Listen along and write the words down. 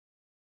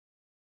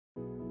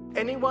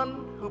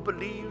Anyone who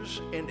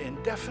believes in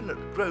indefinite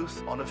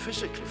growth on a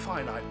physically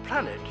finite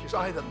planet is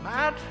either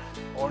mad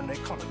or an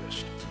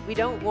economist. We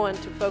don't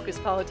want to focus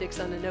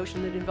politics on a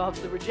notion that involves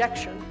the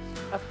rejection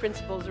of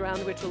principles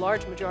around which a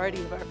large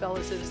majority of our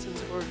fellow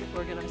citizens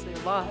organize their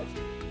lives.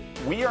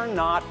 We are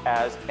not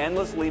as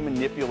endlessly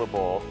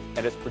manipulable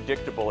and as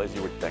predictable as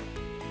you would think.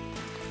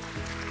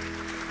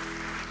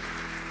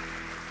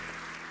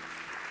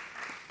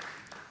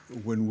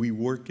 When we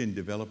work in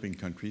developing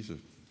countries,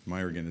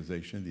 my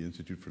organization, the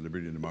Institute for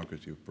Liberty and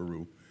Democracy of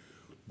Peru,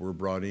 we're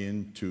brought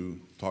in to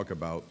talk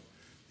about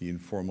the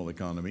informal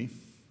economy.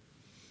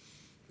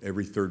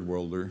 Every third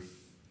worlder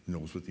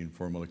knows what the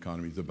informal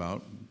economy is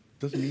about.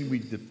 Doesn't mean we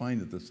define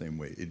it the same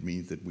way. It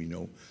means that we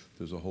know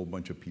there's a whole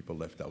bunch of people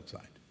left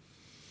outside.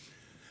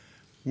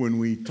 When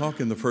we talk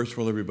in the first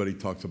world, everybody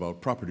talks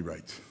about property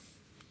rights,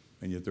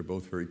 and yet they're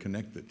both very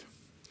connected.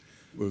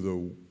 Well,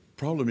 the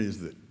problem is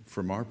that,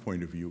 from our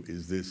point of view,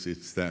 is this: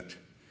 it's that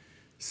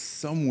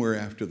somewhere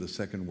after the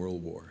Second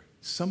World War,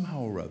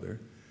 somehow or other,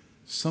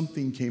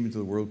 something came into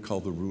the world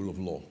called the rule of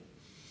law.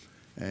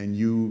 And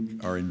you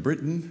are in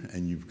Britain,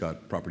 and you've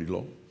got property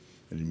law,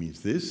 and it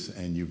means this,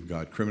 and you've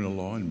got criminal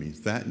law, and it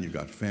means that, and you've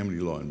got family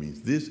law, and it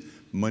means this,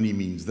 money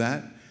means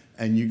that,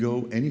 and you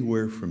go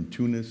anywhere from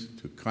Tunis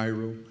to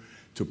Cairo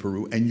to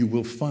Peru, and you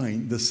will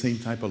find the same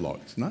type of law.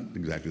 It's not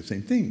exactly the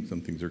same thing. Some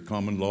things are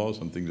common law,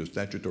 some things are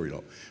statutory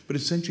law. But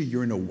essentially,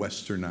 you're in a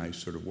westernized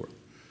sort of world.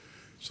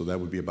 So that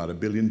would be about 1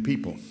 billion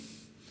people.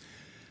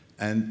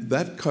 And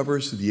that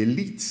covers the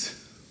elites.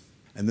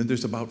 And then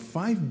there's about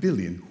 5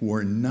 billion who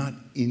are not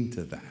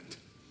into that.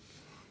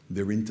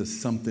 They're into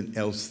something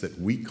else that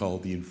we call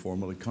the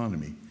informal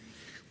economy,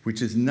 which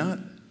is not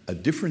a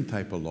different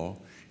type of law.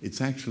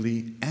 It's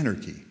actually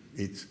anarchy.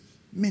 It's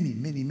many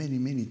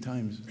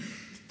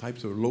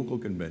types of local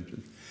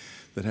conventions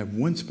that have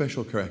one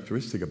special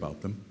characteristic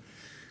about them,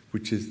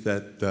 which is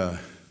that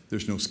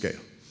there's no scale.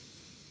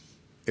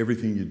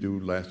 Everything you do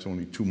lasts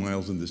only 2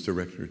 miles in this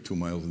direction or 2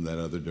 miles in that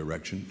other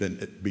direction. Then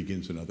it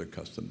begins another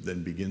custom,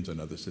 then begins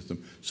another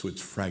system. So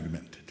it's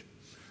fragmented.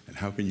 And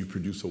how can you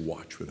produce a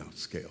watch without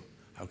scale?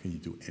 How can you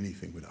do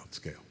anything without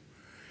scale?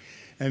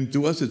 And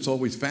to us, it's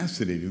always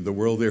fascinating. The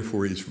world,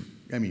 therefore, is,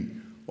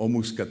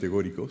 almost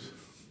categóricos.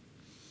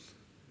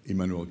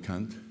 Immanuel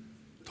Kant,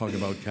 talking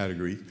about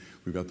categories.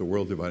 We've got the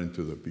world divided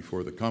into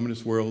before the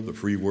communist world, the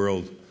free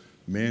world,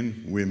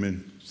 men,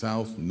 women,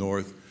 south,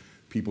 north,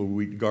 people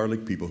who eat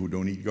garlic, people who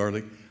don't eat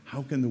garlic.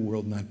 How can the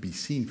world not be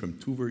seen from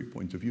two very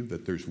points of view?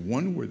 That there's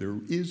one where there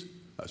is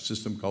a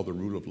system called the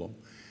rule of law.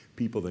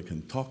 People that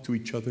can talk to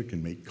each other,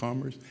 can make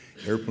commerce,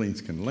 airplanes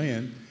can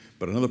land,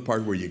 but another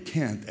part where you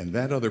can't, and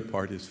that other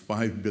part is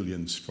 5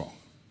 billion strong.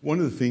 One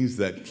of the things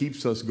that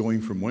keeps us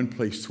going from one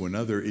place to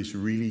another is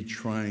really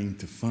trying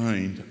to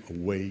find a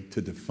way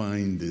to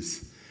define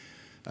this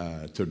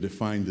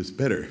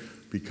better.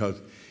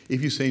 Because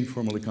if you say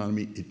informal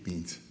economy, it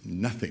means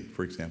nothing.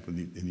 For example,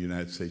 in the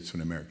United States or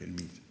in America, it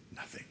means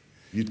nothing.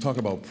 You talk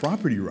about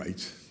property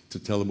rights, to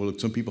tell them, well, if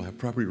some people have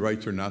property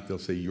rights or not, they'll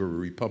say you're a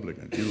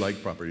Republican, you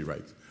like property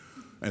rights.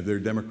 And if they're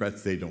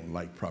Democrats, they don't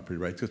like property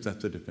rights because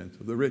that's a defense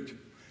of the rich.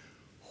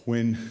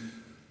 When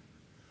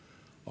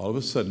all of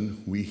a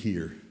sudden we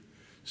hear,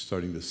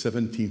 starting the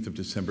 17th of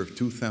December of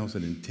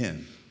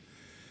 2010,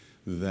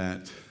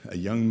 that a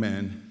young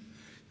man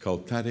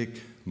called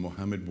Tarek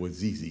Mohamed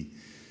Bouazizi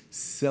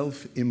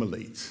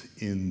self-immolates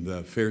in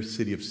the fair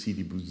city of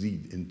Sidi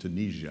Bouzid in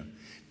Tunisia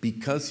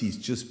because he's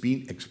just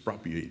been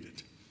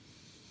expropriated.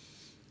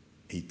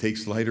 He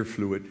takes lighter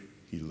fluid,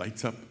 he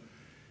lights up,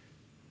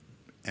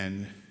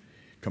 and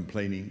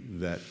complaining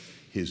that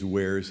his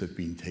wares have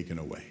been taken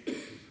away.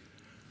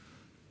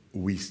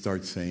 We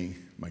start saying,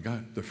 my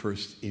God, the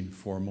first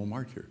informal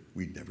martyr.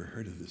 We'd never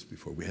heard of this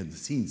before. We hadn't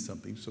seen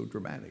something so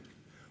dramatic.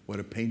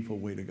 What a painful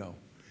way to go.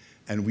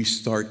 And we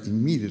start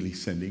immediately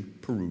sending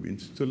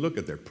Peruvians to look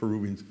at their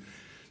Peruvians,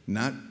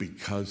 not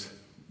because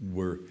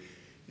we're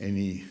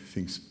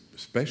anything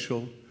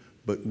special,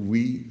 but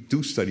we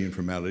do study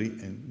informality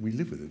and we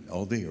live with it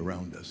all day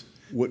around us.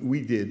 What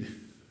we did,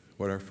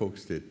 what our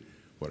folks did,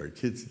 what our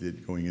kids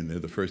did going in there,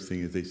 the first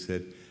thing is they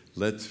said,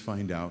 let's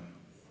find out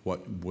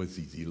what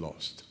Bouazizi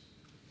lost.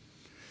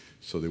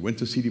 So they went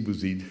to Sidi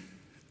Bouzid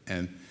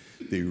and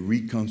they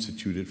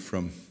reconstituted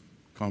from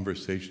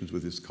conversations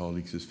with his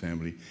colleagues, his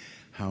family,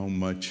 how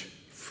much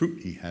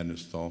fruit he had in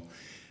his stall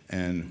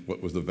and what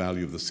was the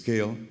value of the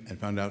scale, and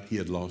found out he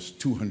had lost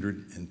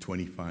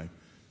 $225.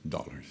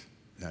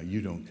 Now,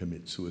 you don't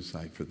commit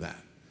suicide for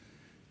that.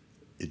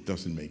 It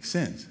doesn't make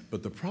sense.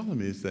 But the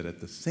problem is that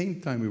at the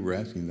same time we were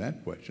asking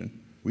that question,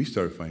 we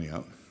started finding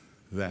out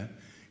that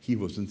he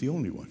wasn't the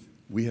only one.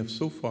 We have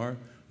so far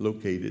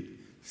located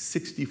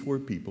 64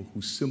 people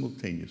who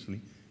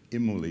simultaneously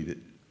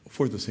immolated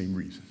for the same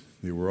reason.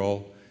 They were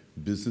all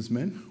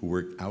businessmen who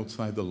worked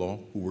outside the law,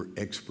 who were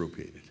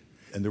expropriated.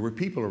 And there were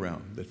people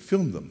around that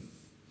filmed them,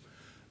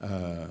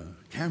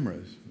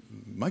 cameras,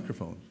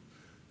 microphones.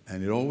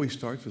 And it always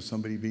starts with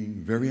somebody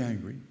being very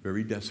angry,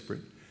 very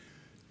desperate,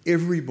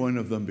 Every one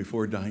of them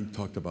before dying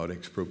talked about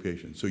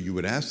expropriation. So you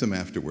would ask them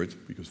afterwards,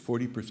 because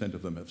 40%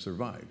 of them have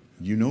survived,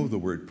 you know the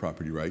word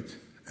property rights?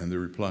 And the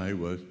reply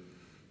was,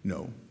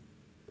 no.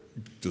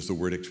 Does the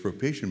word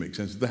expropriation make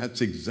sense?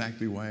 That's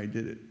exactly why I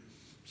did it.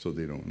 So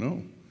they don't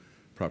know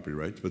property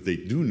rights, but they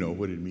do know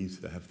what it means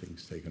to have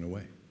things taken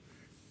away.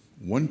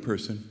 One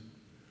person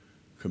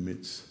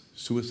commits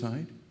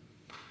suicide,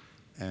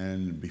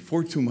 and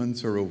before 2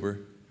 months are over,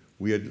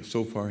 we had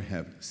so far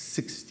have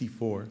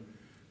 64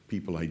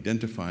 people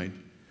identified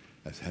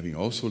as having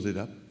also lit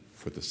up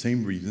for the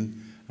same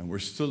reason, and we're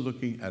still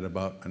looking at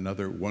about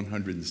another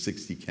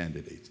 160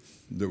 candidates.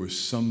 There was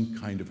some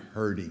kind of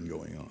herding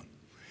going on.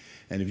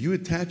 And if you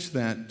attach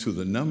that to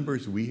the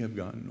numbers we have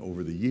gotten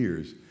over the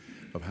years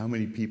of how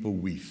many people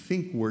we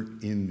think work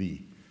in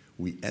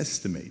we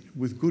estimate,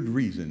 with good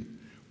reason,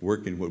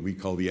 work in what we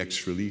call the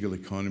extra-legal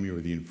economy or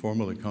the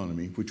informal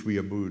economy, which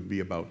would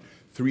be about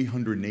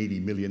 380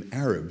 million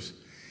Arabs,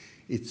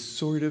 it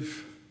sort of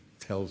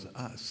tells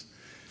us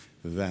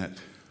that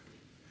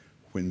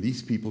when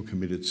these people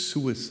committed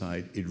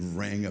suicide, it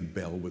rang a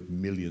bell with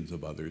millions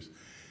of others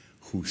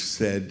who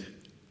said,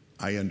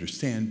 I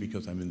understand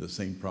because I'm in the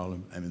same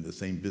problem, I'm in the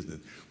same business,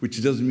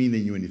 which doesn't mean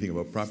they knew anything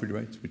about property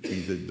rights, which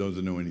means they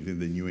doesn't know anything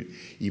they knew,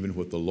 even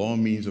what the law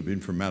means of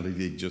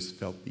informality, they just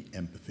felt the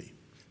empathy.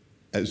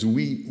 As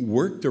we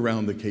worked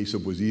around the case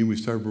of Bouazizi, we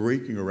started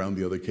breaking around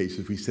the other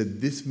cases, we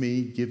said this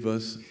may give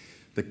us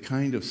the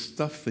kind of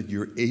stuff that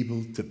you're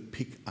able to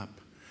pick up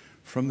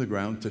from the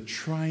ground to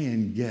try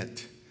and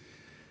get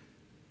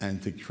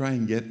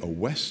a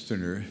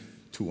Westerner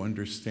to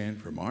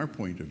understand from our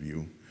point of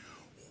view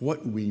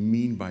what we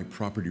mean by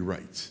property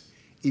rights.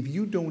 If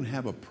you don't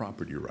have a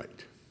property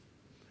right,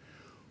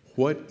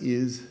 what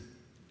is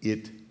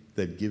it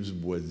that gives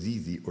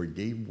Bouazizi or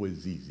gave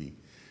Bouazizi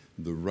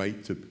the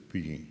right to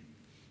being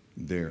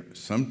there,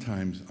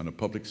 sometimes on a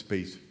public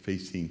space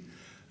facing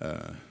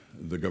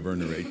the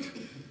governorate?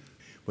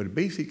 What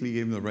basically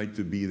gave him the right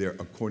to be there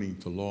according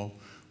to law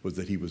was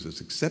that he was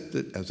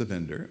accepted as a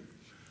vendor,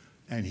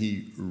 and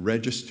he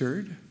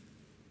registered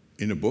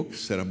in a book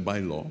set up by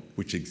law,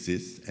 which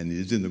exists and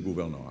is in the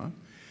gouvernement,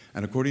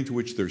 and according to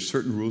which there are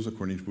certain rules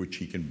according to which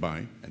he can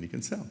buy and he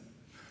can sell.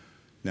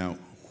 Now,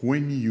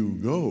 when you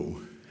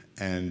go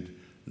and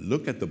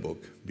look at the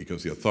book,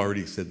 because the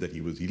authorities said that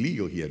he was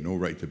illegal, he had no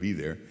right to be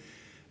there,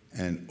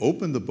 and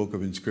open the book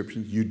of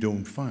inscriptions, you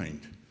don't find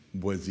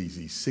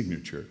Bouazizi's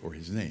signature or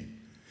his name.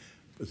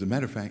 As a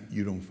matter of fact,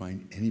 you don't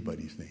find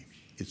anybody's name.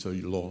 It's a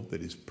law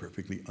that is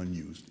perfectly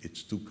unused.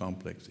 It's too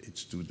complex.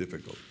 It's too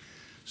difficult.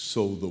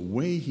 So the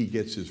way he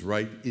gets his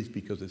right is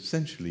because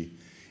essentially,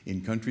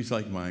 in countries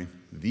like mine,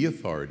 the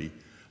authority,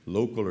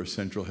 local or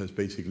central, has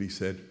basically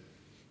said,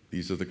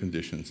 these are the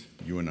conditions,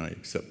 you and I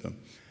accept them.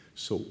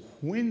 So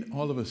when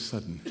all of a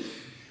sudden,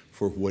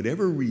 for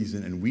whatever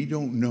reason, and we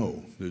don't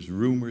know, there's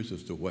rumors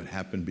as to what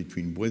happened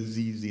between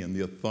Bouazizi and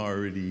the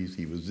authorities,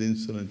 he was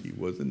insolent, he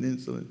wasn't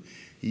insolent,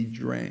 he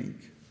drank,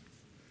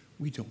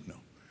 we don't know.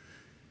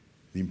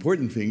 The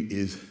important thing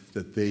is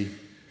that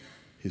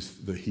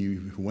he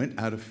went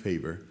out of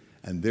favor,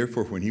 and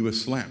therefore when he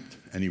was slapped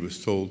and he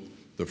was told,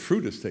 the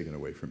fruit is taken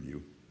away from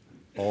you,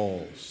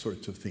 all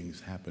sorts of things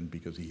happened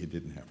because he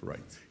didn't have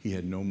rights. He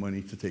had no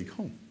money to take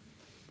home,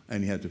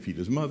 and he had to feed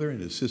his mother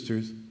and his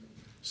sisters,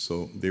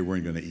 so they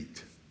weren't going to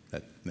eat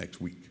that next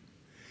week.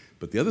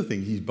 But the other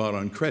thing, he's bought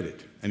on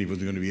credit, and he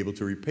wasn't going to be able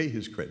to repay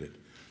his credit.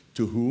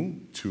 To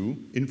whom? To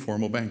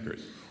informal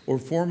bankers, or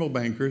formal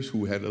bankers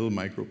who had a little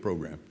micro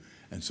program.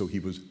 And so he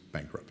was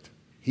bankrupt.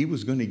 He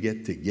was going to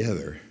get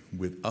together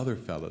with other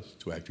fellows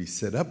to actually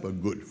set up a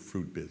good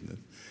fruit business.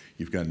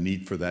 You've got a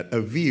need for that.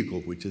 A vehicle,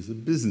 which is a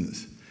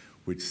business,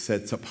 which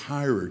sets up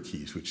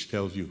hierarchies, which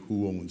tells you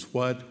who owns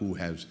what, who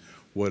has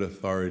what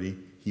authority.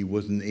 He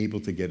wasn't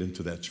able to get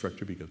into that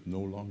structure because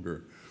no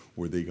longer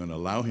were they going to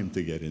allow him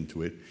to get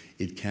into it.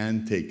 It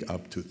can take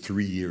up to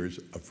 3 years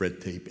of red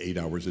tape, 8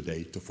 hours a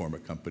day to form a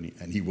company,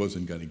 and he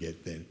wasn't going to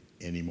get there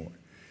anymore.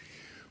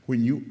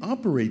 When you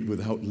operate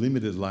without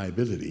limited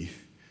liability,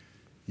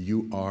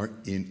 you are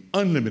in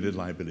unlimited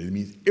liability. It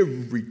means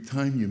every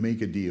time you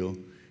make a deal,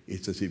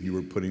 it's as if you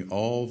were putting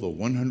all the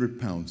 100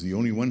 pounds, the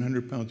only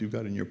 100 pounds you've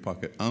got in your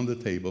pocket, on the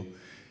table,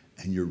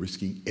 and you're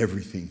risking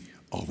everything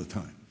all the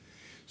time.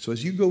 So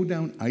as you go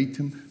down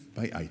item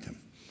by item,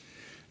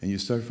 and you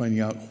start finding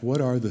out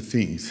what are the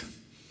things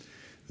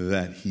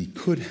that he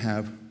could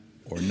have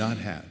or not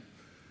have,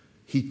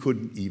 he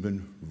couldn't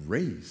even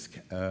raise.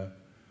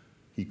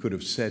 He could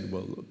have said,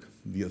 well, look,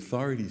 the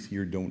authorities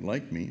here don't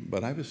like me,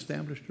 but I've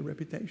established a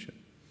reputation.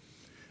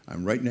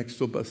 I'm right next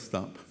to a bus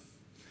stop,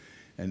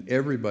 and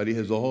everybody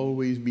has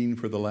always been,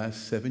 for the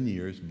last 7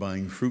 years,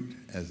 buying fruit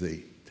as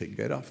they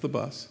get off the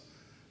bus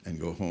and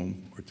go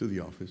home or to the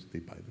office, they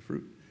buy the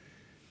fruit.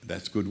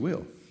 That's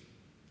goodwill,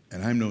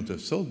 and I'm known to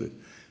have sold it.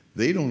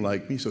 They don't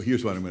like me, so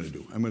here's what I'm going to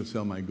do. I'm going to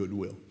sell my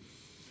goodwill.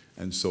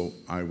 And so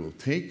I will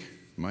take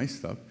my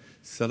stuff,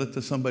 sell it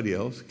to somebody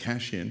else,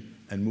 cash in,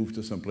 and move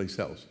to someplace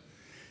else.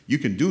 You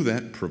can do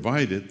that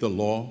provided the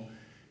law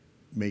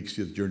makes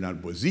you that you're not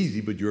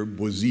Bouazizi, but you're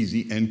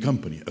Bouazizi and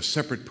Company, a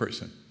separate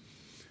person.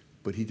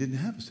 But he didn't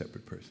have a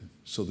separate person,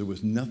 so there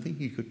was nothing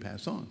he could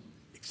pass on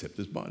except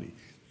his body.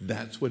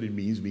 That's what it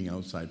means being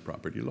outside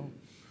property law.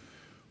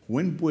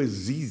 When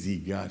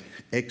Bouazizi got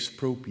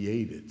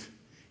expropriated,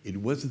 it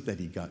wasn't that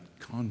he got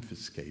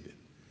confiscated.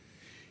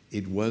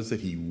 It was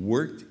that he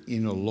worked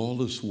in a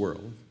lawless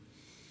world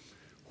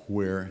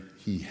where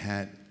he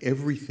had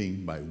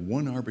everything by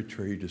one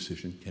arbitrary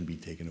decision can be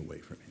taken away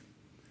from him.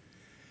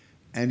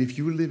 And if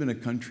you live in a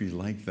country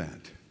like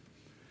that,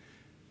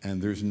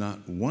 and there's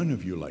not one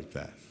of you like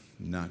that,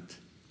 not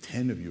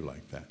 10 of you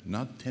like that,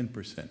 not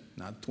 10%,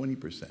 not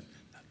 20%,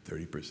 not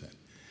 30%,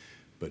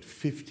 but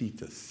 50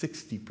 to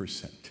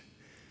 60%,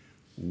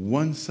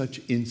 one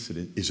such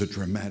incident is a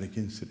dramatic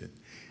incident.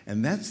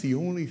 And that's the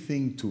only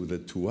thing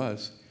that to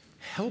us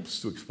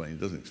helps to explain,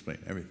 it doesn't explain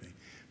everything,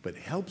 but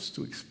helps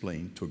to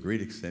explain to a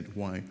great extent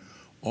why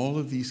all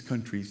of these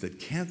countries that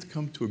can't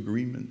come to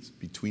agreements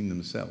between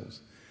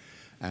themselves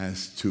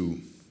as to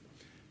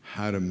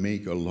how to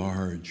make a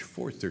large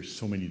force. There's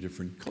so many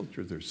different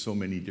cultures, there's so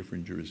many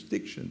different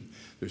jurisdictions,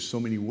 there's so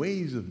many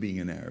ways of being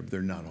an Arab,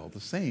 they're not all the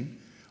same.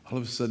 All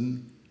of a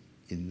sudden,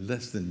 in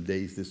less than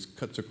days, this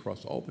cuts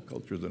across all the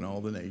cultures and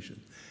all the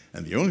nations.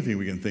 And the only thing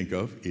we can think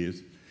of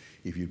is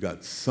if you've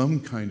got some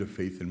kind of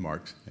faith in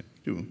Marx, and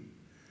we do,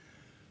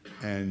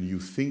 and you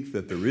think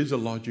that there is a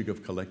logic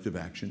of collective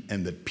action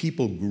and that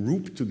people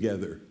group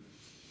together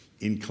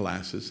in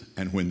classes,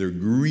 and when they're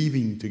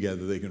grieving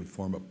together, they can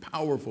form a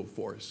powerful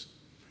force,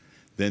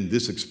 then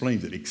this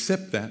explains it,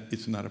 except that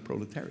it's not a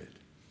proletariat.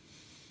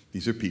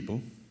 These are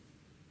people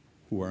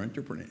who are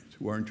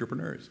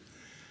entrepreneurs.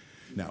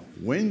 Now,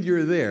 when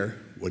you're there,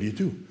 what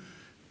do?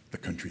 The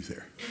country's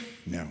there.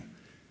 Now,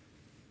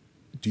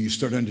 do you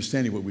start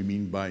understanding what we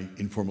mean by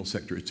informal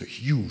sector? It's a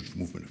huge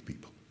movement of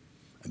people.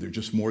 And they're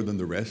just more than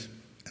the rest,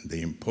 and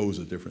they impose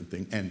a different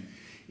thing. And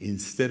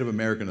instead of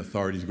American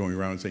authorities going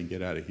around saying,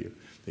 get out of here,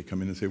 they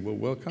come in and say, well,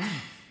 welcome,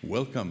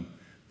 welcome.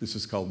 This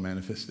is called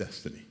manifest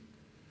destiny.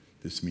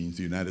 This means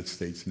the United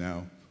States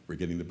now, we're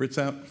getting the Brits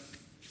out,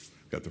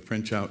 got the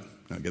French out,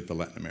 now get the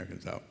Latin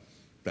Americans out.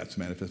 That's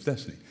manifest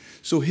destiny.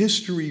 So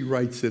history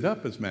writes it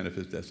up as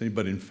manifest destiny,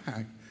 but in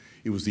fact,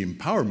 it was the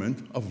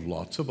empowerment of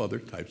lots of other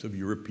types of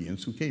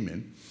Europeans who came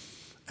in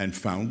and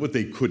found what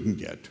they couldn't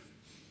get,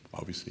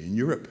 obviously, in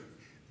Europe.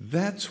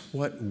 That's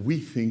what we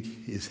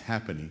think is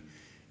happening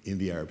in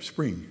the Arab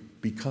Spring,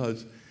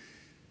 because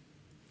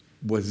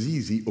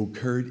Bouazizi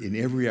occurred in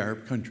every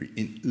Arab country,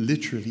 in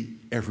literally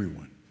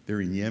everyone.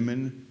 They're in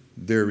Yemen,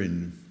 they're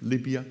in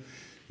Libya,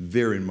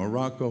 they're in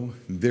Morocco,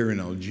 they're in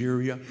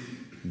Algeria,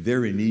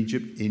 they're in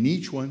Egypt. In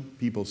each one,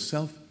 people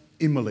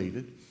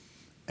self-immolated,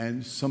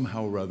 and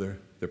somehow or other,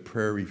 the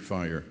prairie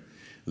fire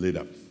lit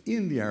up.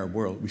 In the Arab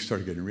world, we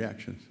started getting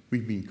reactions.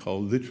 We've been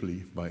called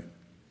literally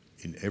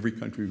in every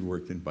country we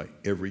worked in, by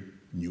every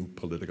new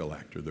political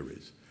actor there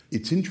is.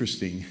 It's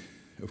interesting,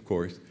 of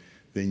course,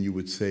 then you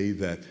would say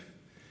that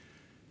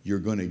you're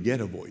going to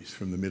get a voice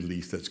from the Middle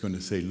East that's going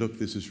to say, look,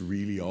 this is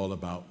really all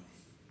about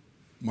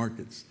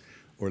markets.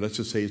 Or let's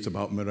just say it's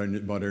about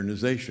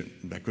modernization.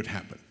 That could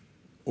happen.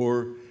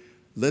 Or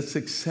let's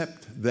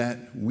accept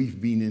that we've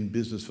been in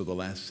business for the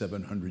last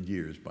 700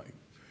 years. By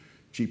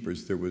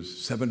cheapers, there was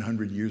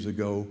 700 years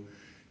ago,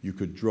 you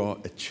could draw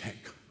a check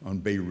on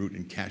Beirut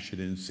and cash it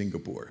in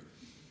Singapore.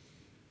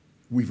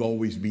 We've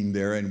always been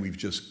there, and we've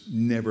just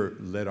never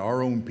let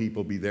our own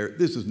people be there.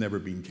 This has never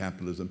been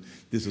capitalism.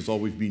 This has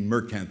always been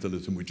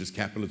mercantilism, which is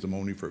capitalism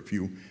only for a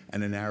few,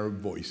 and an Arab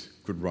voice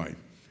could ride.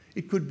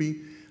 It could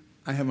be.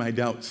 I have my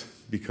doubts,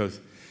 because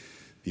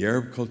the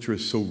Arab culture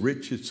is so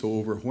rich, it's so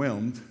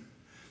overwhelmed,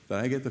 that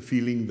I get the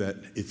feeling that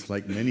it's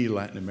like many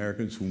Latin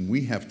Americans whom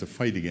we have to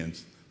fight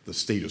against, the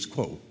status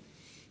quo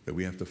that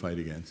we have to fight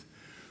against,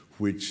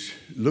 which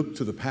look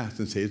to the past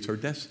and say, it's our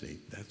destiny.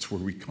 That's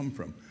where we come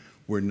from.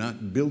 We're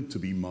not built to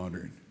be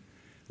modern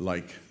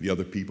like the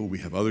other people. We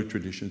have other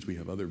traditions, we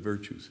have other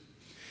virtues.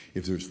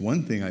 If there's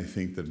one thing I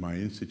think that my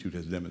institute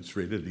has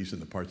demonstrated, at least in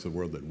the parts of the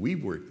world that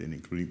we've worked in,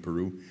 including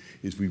Peru,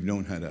 is we've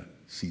known how to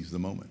seize the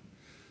moment.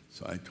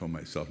 So I told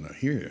myself, now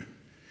here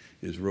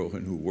is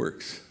Rohan, who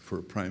works for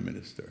a prime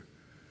minister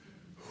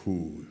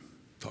who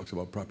talks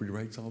about property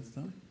rights all the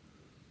time.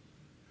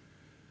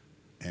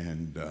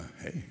 And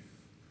hey,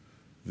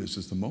 this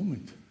is the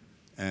moment.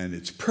 And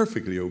it's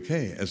perfectly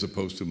okay, as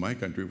opposed to my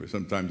country, where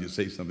sometimes you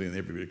say something and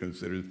everybody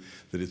considers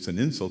that it's an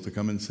insult to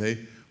come and say,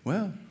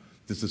 well,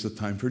 this is a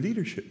time for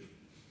leadership.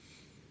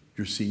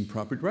 You're seeing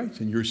property rights,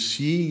 and you're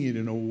seeing it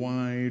in a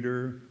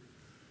wider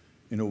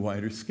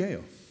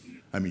scale.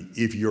 I mean,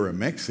 if you're a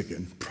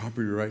Mexican,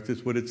 property rights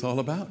is what it's all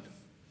about.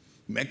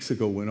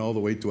 Mexico went all the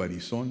way to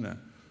Arizona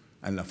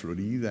and La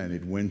Florida, and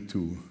it went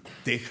to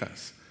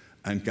Texas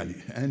and Cali.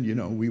 And, you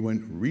know, we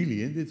went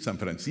really into San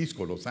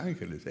Francisco, Los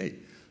Angeles. Hey,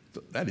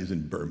 that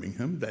isn't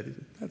Birmingham,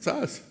 that's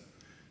us.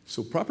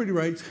 So property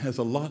rights has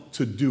a lot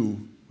to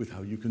do with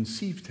how you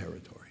conceive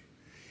territory.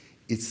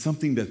 It's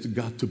something that's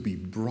got to be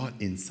brought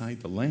inside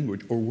the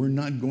language, or we're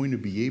not going to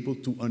be able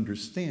to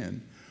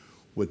understand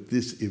what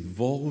this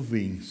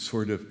evolving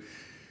sort of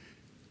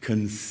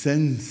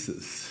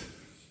consensus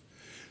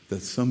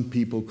that some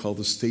people call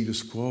the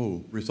status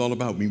quo is all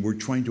about. I mean, we're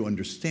trying to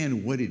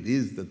understand what it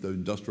is that the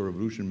Industrial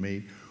Revolution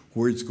made,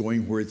 where it's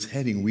going, where it's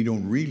heading. We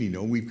don't really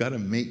know. We've got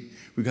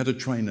to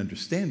try and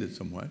understand it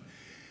somewhat.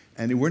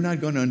 And we're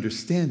not going to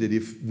understand it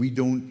if we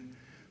don't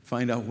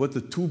find out what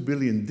the 2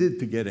 billion did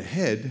to get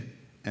ahead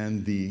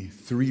and the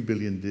 3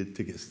 billion did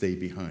to stay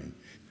behind.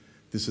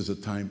 This is a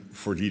time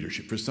for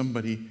leadership, for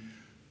somebody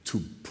to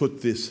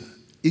put this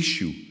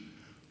issue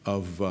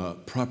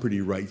of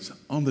property rights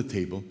on the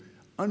table.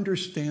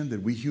 Understand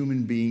that we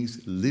human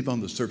beings live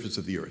on the surface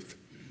of the earth.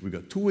 We've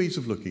got two ways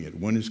of looking at it.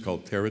 One is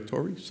called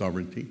territory,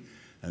 sovereignty,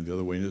 and the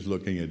other way is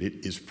looking at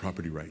it is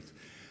property rights.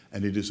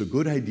 And it is a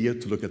good idea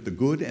to look at the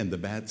good and the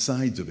bad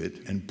sides of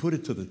it and put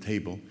it to the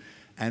table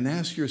and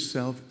ask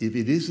yourself if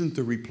it isn't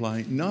the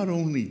reply not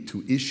only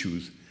to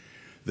issues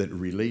that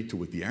relate to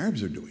what the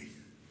Arabs are doing,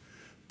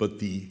 but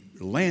the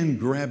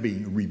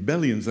land-grabbing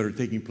rebellions that are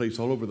taking place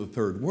all over the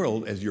third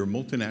world as your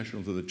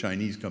multinationals or the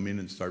Chinese come in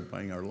and start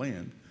buying our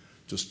land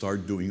to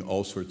start doing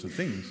all sorts of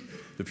things,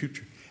 the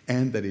future.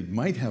 And that it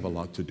might have a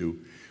lot to do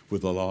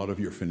with a lot of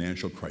your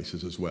financial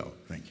crisis as well.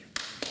 Thank you.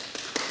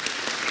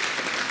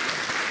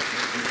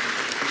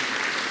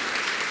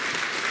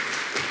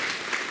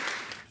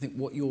 I think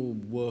what your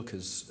work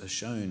has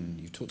shown,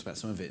 you've talked about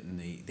some of it in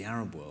the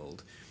Arab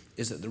world,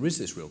 is that there is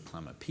this real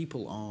clamour.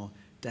 People are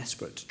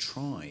desperate to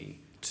try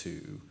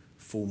to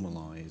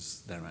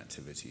formalise their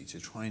activity, to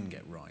try and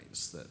get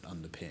rights that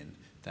underpin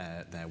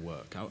their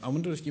work. I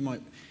wonder if you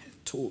might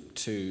talk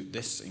to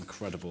this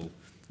incredible,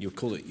 you would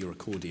call it your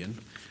accordion,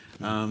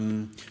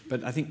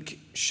 but I think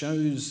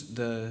shows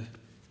the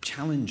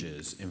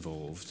challenges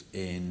involved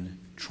in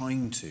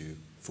trying to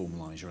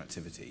formalise your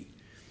activity.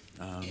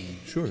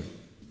 Sure.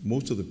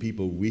 Most of the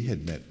people we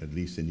had met, at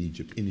least in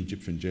Egypt, in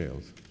Egyptian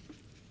jails,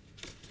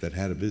 that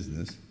had a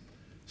business,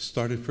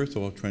 started, first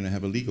of all, trying to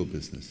have a legal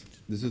business.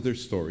 This is their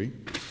story.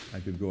 I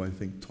could go, I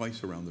think,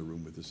 twice around the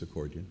room with this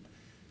accordion.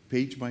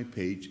 Page by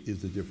page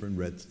is the different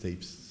red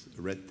tape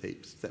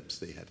steps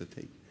they had to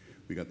take.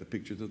 We got the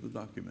pictures of the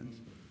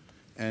documents.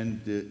 And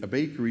a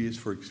bakery is,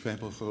 for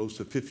example, close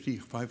to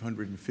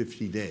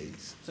 550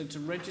 days. So to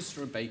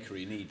register a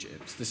bakery in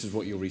Egypt, this is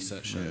what your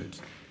research showed,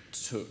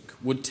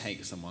 would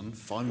take someone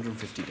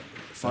 550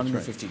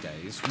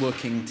 days,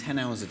 working 10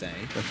 hours a day.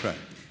 That's right.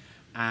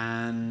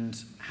 And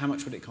how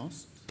much would it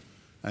cost?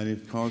 And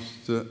it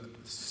costs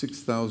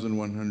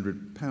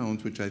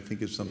 £6,100, which I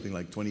think is something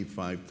like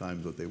 25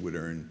 times what they would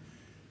earn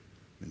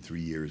in 3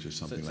 years or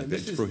something like that.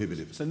 It's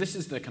prohibitive. So this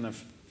is the kind of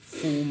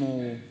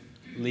formal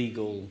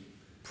legal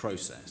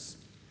process,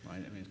 right?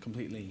 I mean, it's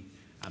completely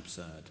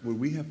absurd. What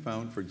we have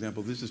found, for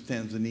example, this is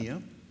Tanzania.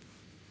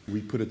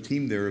 We put a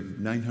team there of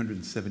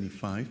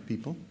 975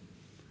 people.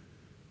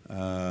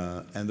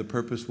 And the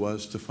purpose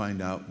was to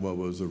find out what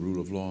was the rule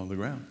of law on the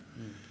ground.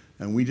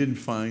 And we didn't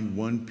find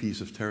one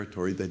piece of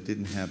territory that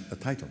didn't have a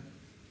title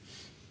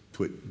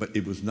to it. But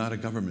it was not a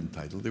government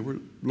title. They were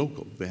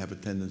local. They have a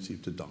tendency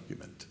to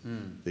document.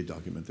 They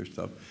document their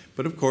stuff.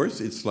 But of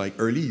course, it's like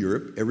early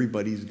Europe.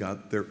 Everybody's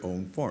got their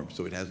own form,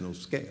 so it has no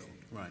scale.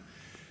 Right.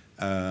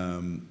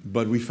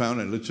 But we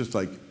found, and it's just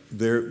like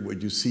there,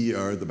 what you see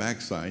are the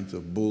backsides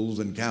of bulls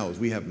and cows.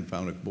 We haven't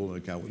found a bull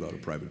and a cow without a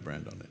private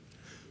brand on it.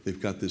 They've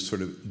got this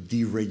sort of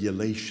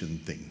deregulation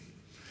thing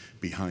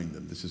behind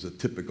them. This is a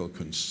typical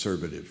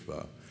conservative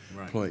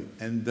ploy.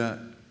 And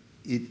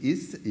it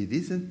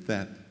isn't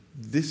that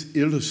this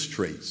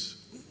illustrates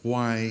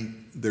why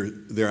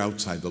they're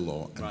outside the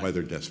law and why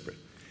they're desperate.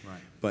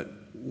 Right. But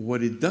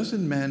what it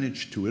doesn't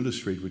manage to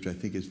illustrate, which I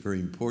think is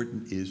very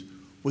important, is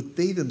what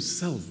they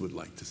themselves would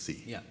like to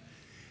see. Yeah.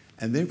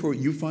 And therefore,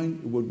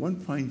 what one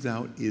finds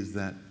out is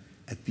that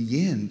at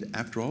the end,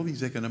 after all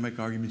these economic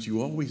arguments,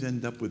 you always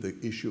end up with the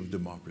issue of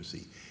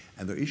democracy.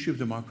 And the issue of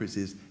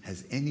democracy is,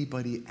 has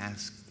anybody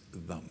asked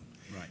them?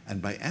 Right.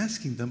 And by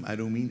asking them, I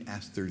don't mean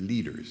ask their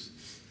leaders,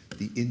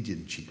 the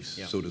Indian chiefs,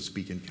 so to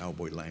speak in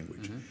cowboy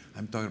language.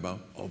 I'm talking about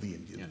all the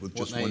Indians with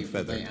just one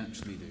feather. What they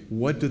actually do.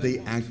 What do they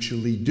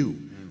actually do?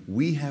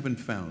 We haven't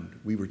found,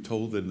 we were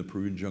told that in the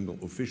Peruvian jungle,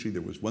 officially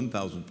there was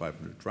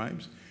 1,500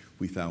 tribes.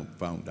 We found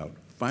out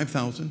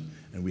 5,000,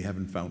 and we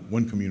haven't found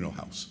one communal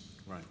house.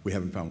 Right. We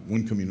haven't found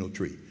one communal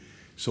tree.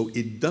 So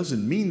it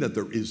doesn't mean that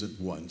there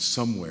isn't one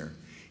somewhere.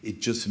 It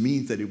just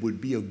means that it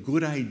would be a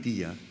good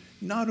idea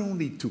not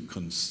only to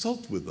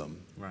consult with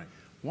them,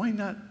 why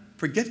not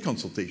forget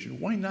consultation?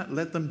 Why not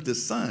let them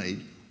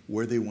decide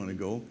where they want to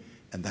go?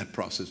 And that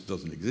process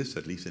doesn't exist,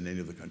 at least in any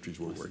of the countries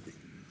we're working.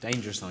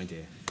 Dangerous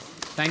idea.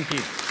 Thank you.